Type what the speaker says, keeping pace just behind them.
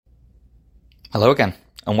Hello again,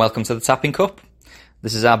 and welcome to the Tapping Cup.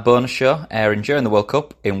 This is our bonus show airing during the World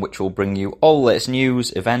Cup, in which we'll bring you all the latest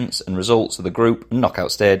news, events and results of the group and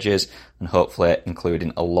knockout stages, and hopefully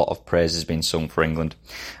including a lot of praises being sung for England.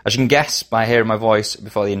 As you can guess by hearing my voice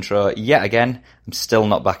before the intro, yet again, I'm still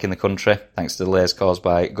not back in the country, thanks to delays caused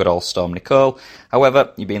by good old Storm Nicole.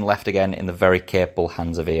 However, you're being left again in the very capable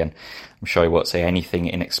hands of Ian. I'm sure he won't say anything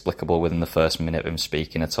inexplicable within the first minute of him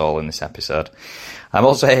speaking at all in this episode. I'm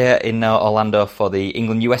also here in Orlando for the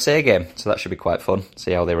England-USA game, so that should be quite fun.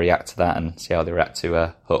 See how they react to that and see how they react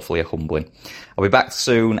to hopefully a humbling. I'll be back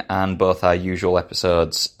soon, and both our usual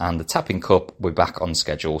episodes and the Tapping Cup will be back on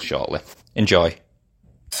schedule shortly. Enjoy.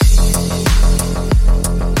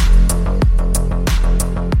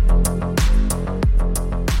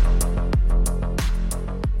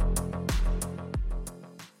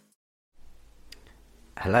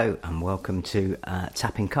 Hello and welcome to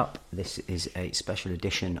Tapping Cup. This is a special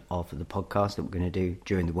edition of the podcast that we're going to do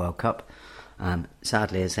during the World Cup.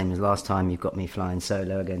 Sadly, the same as last time, you've got me flying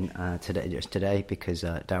solo again today because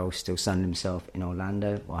Daryl's still sunning himself in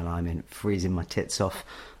Orlando while I'm freezing my tits off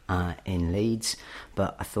in Leeds.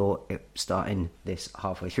 But I thought starting this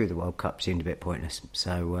halfway through the World Cup seemed a bit pointless.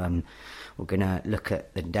 So we're going to look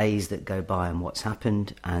at the days that go by and what's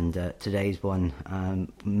happened. And today's one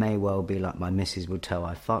may well be like my missus would tell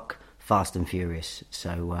I fuck, fast and furious.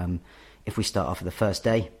 So if we start off with the first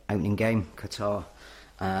day, opening game, Qatar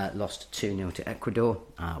lost 2-0 to Ecuador.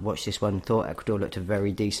 Watched this one, thought Ecuador looked a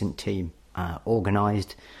very decent team,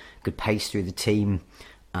 organised, good pace through the team.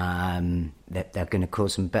 They're going to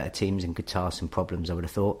cause some better teams in Qatar some problems, I would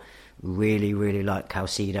have thought. Really like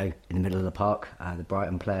Caicedo in the middle of the park, the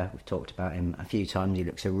Brighton player. We've talked about him a few times. He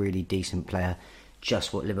looks a really decent player,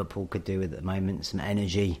 just what Liverpool could do with at the moment. Some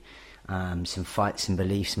energy, some fight, some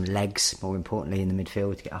belief, some legs, more importantly in the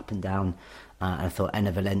midfield to get up and down. I thought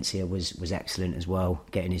Enner Valencia was excellent as well,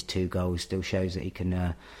 getting his 2 goals. Still shows that he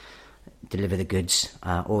can deliver the goods.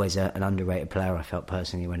 Always an underrated player, I felt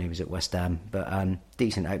personally, when he was at West Ham. But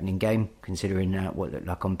decent opening game, considering what it looked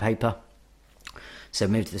like on paper. So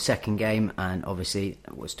move to the second game, and obviously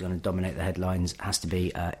what's going to dominate the headlines has to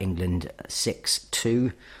be England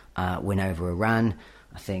 6-2 win over Iran.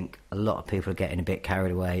 I think a lot of people are getting a bit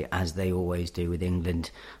carried away, as they always do with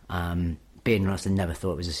England. Being honest, I never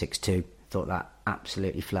thought it was a 6-2. Thought that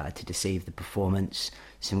absolutely flattered to deceive the performance.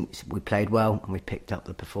 So we played well and we picked up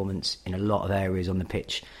the performance in a lot of areas on the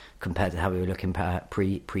pitch compared to how we were looking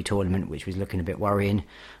pre-tournament, which was looking a bit worrying.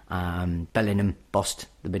 Bellingham bossed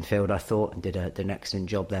the midfield, I thought, and did an excellent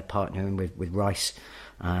job there partnering with Rice.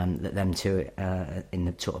 Let them two in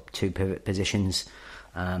the sort of 2 pivot positions.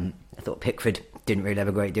 I thought Pickford didn't really have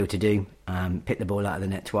a great deal to do. Picked the ball out of the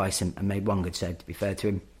net twice and made one good save, to be fair to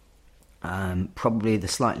him. Probably the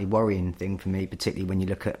slightly worrying thing for me, particularly when you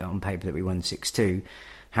look at on paper that we won 6-2,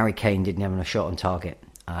 Harry Kane didn't have a shot on target.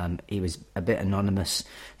 He was a bit anonymous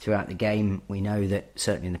throughout the game. We know that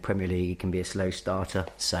certainly in the Premier League he can be a slow starter,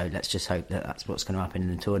 so let's just hope that that's what's going to happen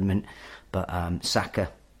in the tournament. But Saka,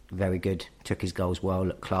 very good, took his goals well,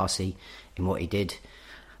 looked classy in what he did.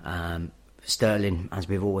 Sterling, as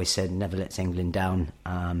we've always said, never lets England down.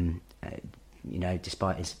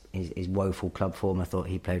 Despite his woeful club form, I thought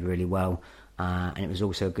he played really well. And it was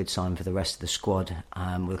also a good sign for the rest of the squad,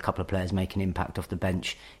 with a couple of players making impact off the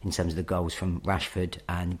bench in terms of the goals from Rashford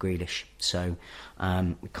and Grealish. So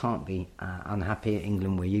we can't be unhappy at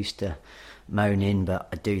England. We're used to moaning, but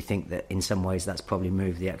I do think that in some ways that's probably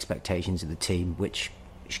moved the expectations of the team, which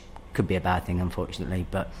could be a bad thing, unfortunately.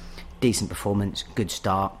 But decent performance, good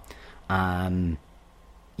start.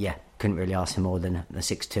 Couldn't really ask for more than the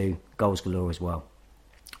 6-2. Goals galore as well.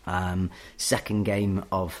 Second game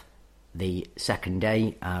of the second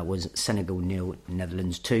day was Senegal 0,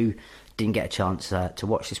 Netherlands 2. Didn't get a chance to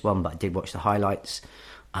watch this one, but I did watch the highlights.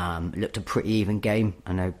 Looked a pretty even game.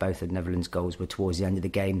 I know both of the Netherlands goals were towards the end of the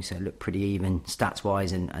game, so it looked pretty even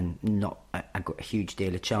stats-wise and not a huge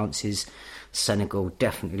deal of chances. Senegal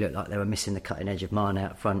definitely looked like they were missing the cutting edge of Mane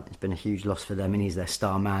out front. It's been a huge loss for them, and he's their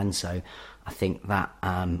star man, so I think that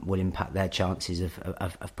will impact their chances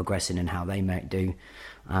of progressing and how they might do.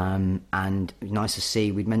 And nice to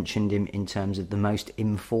see, we'd mentioned him in terms of the most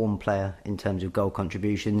informed player in terms of goal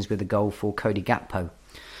contributions, with a goal for Cody Gakpo.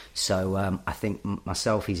 So I think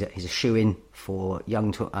myself, he's a shoe-in for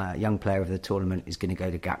young player of the tournament is going to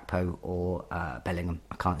go to Gakpo or Bellingham.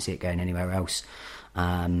 I can't see it going anywhere else.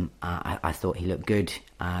 I thought he looked good.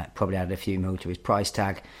 Probably added a few mil to his price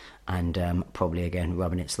tag, and probably again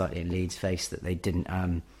rubbing it slightly in Leeds' face that they didn't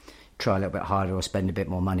try a little bit harder or spend a bit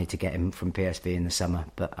more money to get him from PSV in the summer.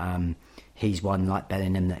 But he's one like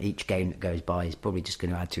Bellingham that each game that goes by is probably just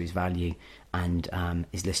going to add to his value, and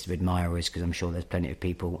his list of admirers, because I'm sure there's plenty of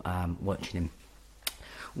people watching him.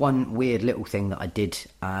 One weird little thing that I did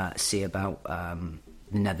see about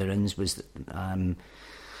the Netherlands was that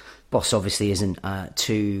Boss obviously isn't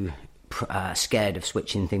too scared of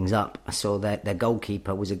switching things up. I saw that their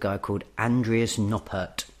goalkeeper was a guy called Andreas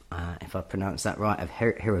Noppert, if I pronounced that right, of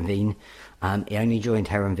Heerenveen. He only joined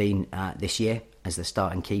Heerenveen this year as the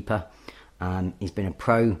starting keeper. He's been a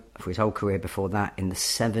pro for his whole career before that. In the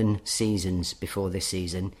 7 seasons before this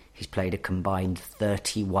season, he's played a combined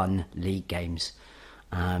 31 league games.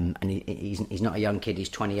 And he's not a young kid, he's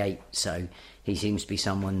 28, so he seems to be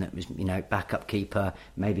someone that was, backup keeper.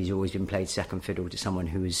 Maybe he's always been played second fiddle to someone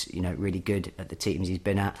who was, really good at the teams he's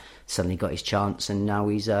been at, suddenly got his chance, and now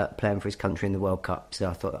he's playing for his country in the World Cup. So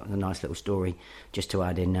I thought that was a nice little story just to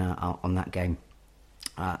add in on that game.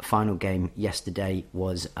 Final game yesterday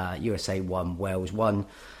was USA 1, Wales 1.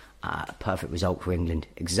 Perfect result for England,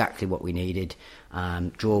 exactly what we needed.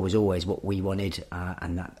 Draw was always what we wanted,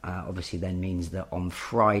 and that obviously then means that on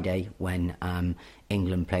Friday, when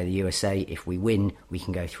England play the USA, if we win, we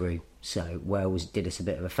can go through. So Wales did us a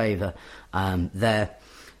bit of a favour there.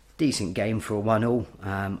 Decent game for a 1-1.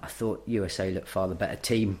 I thought USA looked far the better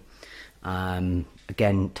team.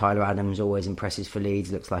 Again, Tyler Adams always impresses for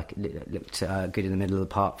Leeds. Looked good in the middle of the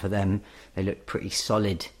park for them. They looked pretty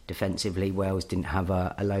solid defensively. Wales didn't have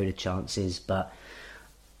a load of chances, but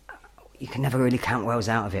you can never really count Wales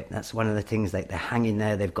out of it. That's one of the things. They're hanging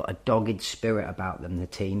there. They've got a dogged spirit about them, the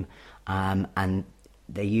team, and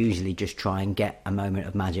they usually just try and get a moment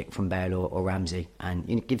of magic from Bale or Ramsey,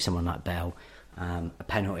 and give someone like Bale a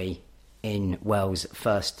penalty in Wales'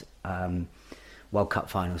 first World Cup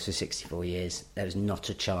finals for 64 years. There was not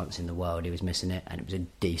a chance in the world he was missing it, and it was a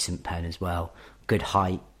decent pen as well. Good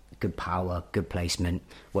height, good power, good placement,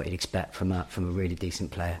 what you'd expect from a really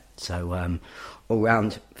decent player. So all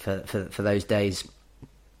round for those days,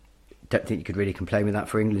 don't think you could really complain with that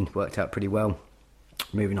for England. Worked out pretty well.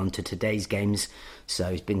 Moving on to today's games, so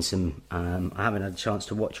there's been some I haven't had a chance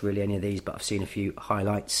to watch really any of these, but I've seen a few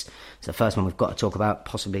highlights. So the first one we've got to talk about,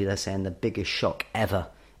 possibly they're saying the biggest shock ever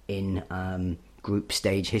in group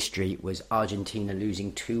stage history, was Argentina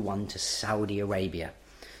losing 2-1 to Saudi Arabia.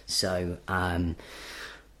 So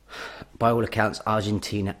by all accounts,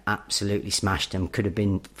 Argentina absolutely smashed them. Could have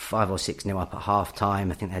been 5 or 6-0 up at half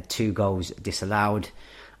time. I think they had 2 goals disallowed.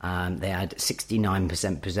 They had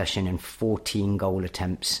 69% possession and 14 goal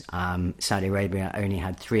attempts. Saudi Arabia only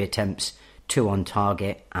had 3 attempts, 2 on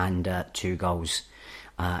target and 2 goals.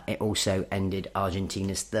 It also ended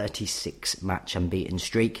Argentina's 36-match unbeaten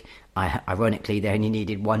streak. Ironically, they only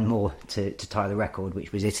needed 1 more to tie the record,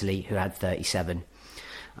 which was Italy, who had 37.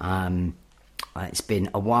 It's been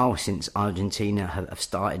a while since Argentina have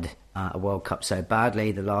started a World Cup so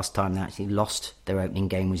badly. The last time they actually lost their opening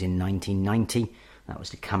game was in 1990. That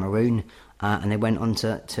was to Cameroon, and they went on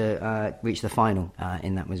to reach the final.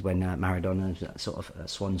 And that was when Maradona's sort of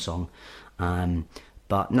swan song.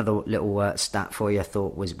 But another little stat for you I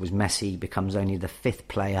thought was Messi becomes only the 5th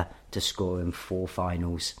player to score in 4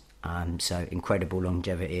 finals. So incredible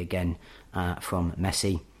longevity again from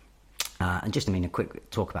Messi. And just, a quick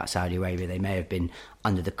talk about Saudi Arabia. They may have been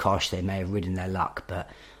under the cosh, they may have ridden their luck, but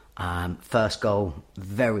first goal,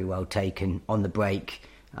 very well taken on the break.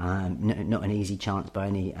 Not an easy chance by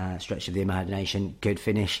any stretch of the imagination. Good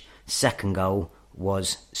finish. Second goal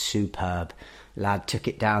was superb. Lad took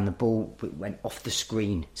it down, the ball went off the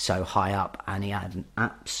screen so high up, and he had an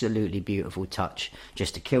absolutely beautiful touch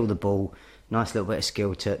just to kill the ball. Nice little bit of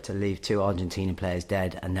skill to leave 2 Argentina players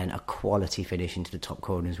dead, and then a quality finish into the top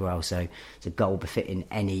corner as well. So it's a goal befitting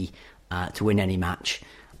any to win any match.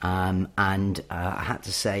 And I had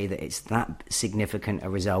to say that it's that significant a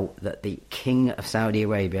result that the King of Saudi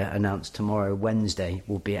Arabia announced tomorrow, Wednesday,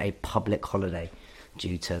 will be a public holiday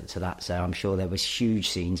due to that. So I'm sure there was huge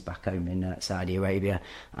scenes back home in Saudi Arabia,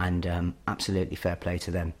 and absolutely fair play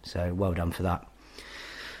to them. So well done for that.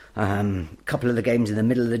 A couple of the games in the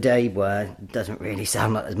middle of the day doesn't really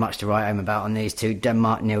sound like there's much to write home about on these two.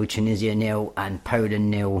 Denmark 0, Tunisia 0, and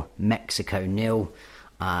Poland 0, Mexico 0.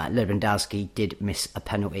 Lewandowski did miss a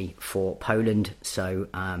penalty for Poland, so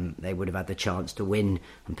they would have had the chance to win,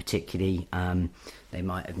 and particularly they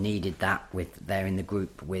might have needed that they're in the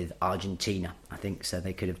group with Argentina, I think, so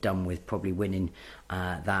they could have done with probably winning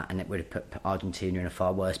that, and it would have put Argentina in a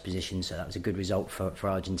far worse position. So that was a good result for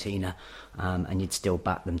Argentina, and you'd still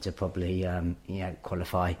back them to probably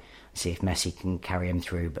qualify, see if Messi can carry them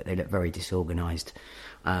through, but they look very disorganised.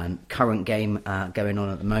 Current game going on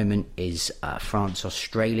at the moment is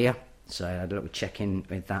France-Australia. So I had a little check-in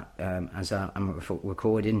with that as I'm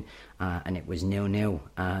recording, and it was 0-0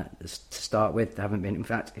 to start with. There haven't been, in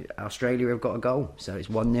fact, Australia have got a goal, so it's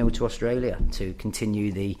 1-0 to Australia to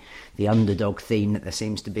continue the underdog theme that there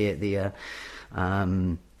seems to be at the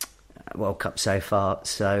World Cup so far.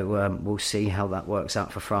 So we'll see how that works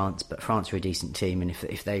out for France. But France are a decent team, and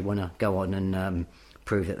if they want to go on and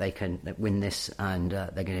prove that they can win this, and they're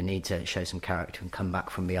going to need to show some character and come back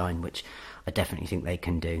from behind, which I definitely think they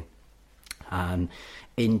can do.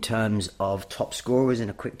 In terms of top scorers, and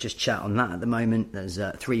a quick just chat on that at the moment, there's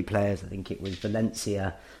 3 players. I think it was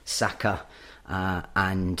Valencia, Saka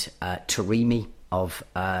and Taremi of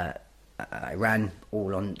Iran,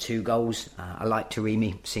 all on 2 goals. I like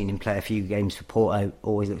Taremi, seen him play a few games for Porto,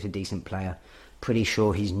 always looks a decent player. Pretty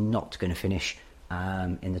sure he's not going to finish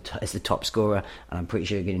as the top scorer, and I'm pretty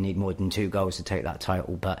sure you're going to need more than 2 goals to take that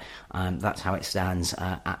title, but that's how it stands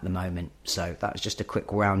at the moment. So that's just a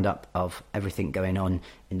quick roundup of everything going on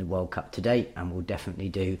in the World Cup to date, and we'll definitely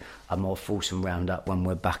do a more fulsome roundup when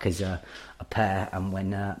we're back as a pair, and when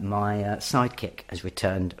my sidekick has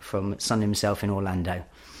returned from sunning himself in Orlando.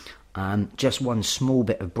 Just one small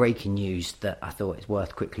bit of breaking news that I thought is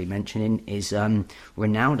worth quickly mentioning is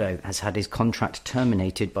Ronaldo has had his contract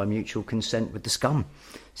terminated by mutual consent with the scum.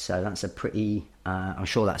 So that's a pretty... I'm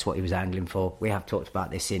sure that's what he was angling for. We have talked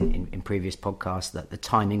about this in previous podcasts, that the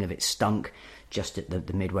timing of it stunk just at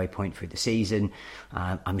the midway point through the season.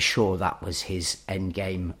 I'm sure that was his end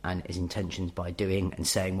game and his intentions by doing and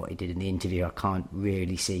saying what he did in the interview. I can't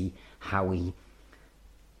really see how he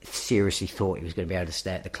seriously thought he was going to be able to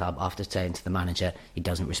stay at the club after saying to the manager he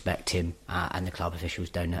doesn't respect him, and the club officials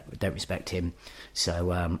don't respect him.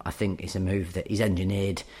 So I think it's a move that he's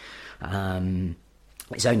engineered.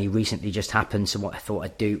 It's only recently just happened, so what I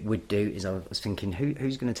thought would do is I was thinking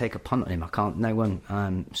who's going to take a punt on him. No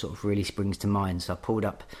one sort of really springs to mind, so I pulled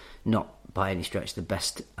up, not by any stretch the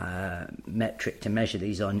best metric to measure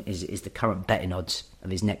these on is the current betting odds of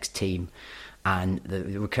his next team. And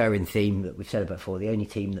the recurring theme that we've said about before, the only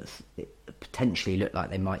team that potentially looked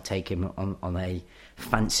like they might take him on a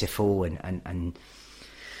fanciful and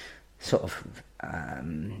sort of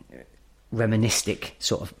reminiscent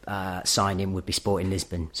sort of signing would be Sporting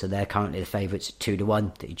Lisbon. So they're currently the favourites at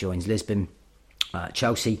 2-1 that he joins Lisbon.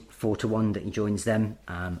 Chelsea 4-1 that he joins them.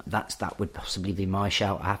 That would possibly be my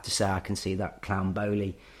shout. I have to say I can see that clown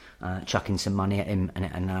Bowley chucking some money at him, and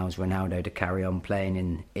it allows Ronaldo to carry on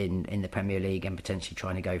playing in the Premier League and potentially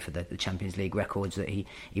trying to go for the Champions League records that he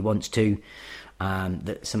wants to.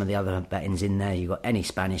 That some of the other bettings in there, you've got any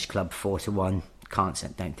Spanish club 4-1.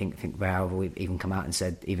 Don't think Real will even come out and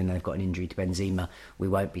said, even though they've got an injury to Benzema, we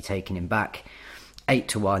won't be taking him back.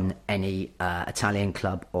 8-1 any Italian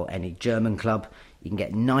club or any German club. You can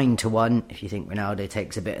get 9-1 if you think Ronaldo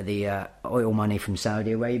takes a bit of the oil money from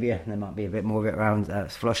Saudi Arabia. There might be a bit more of it around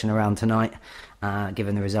sloshing around tonight,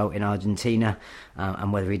 given the result in Argentina,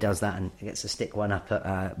 and whether he does that and gets to stick one up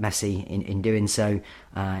at Messi in doing so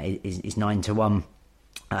is 9-1.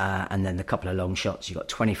 And then the couple of long shots, you've got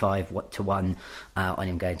 25-1 on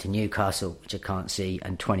him going to Newcastle, which I can't see,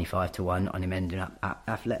 and 25-1 on him ending up at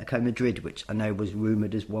Atletico Madrid, which I know was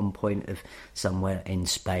rumoured as one point of somewhere in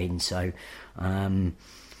Spain. So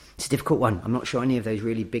it's a difficult one. I'm not sure any of those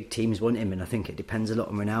really big teams want him, and I think it depends a lot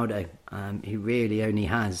on Ronaldo. He really only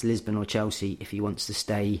has Lisbon or Chelsea if he wants to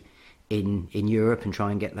stay in Europe and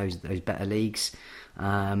try and get those better leagues.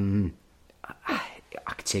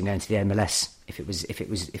 I could see him going to the MLS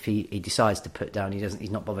if he decides to put down. He's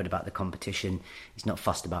not bothered about the competition. He's not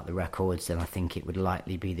fussed about the records. Then I think it would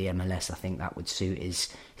likely be the MLS. I think that would suit his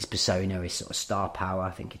persona, his sort of star power.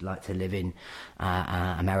 I think he'd like to live in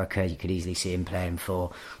America. You could easily see him playing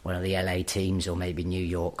for one of the LA teams or maybe New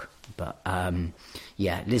York. But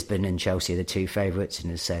Lisbon and Chelsea are the 2 favourites,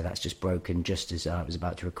 and as I say, that's just broken just as I was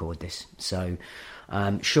about to record this. So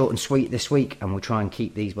short and sweet this week, and we'll try and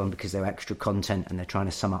keep these one because they're extra content and they're trying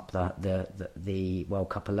to sum up the World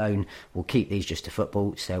Cup alone. We'll keep these just to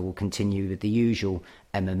football, so we'll continue with the usual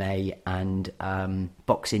MMA and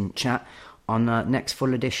boxing chat on next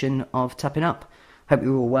full edition of Tapping Up. Hope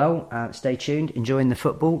you're all well. Stay tuned, enjoying the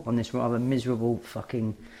football on this rather miserable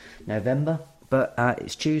fucking November. But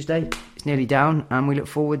it's Tuesday, it's nearly down, and we look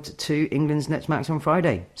forward to England's next match on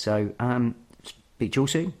Friday. So speak to you all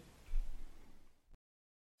soon.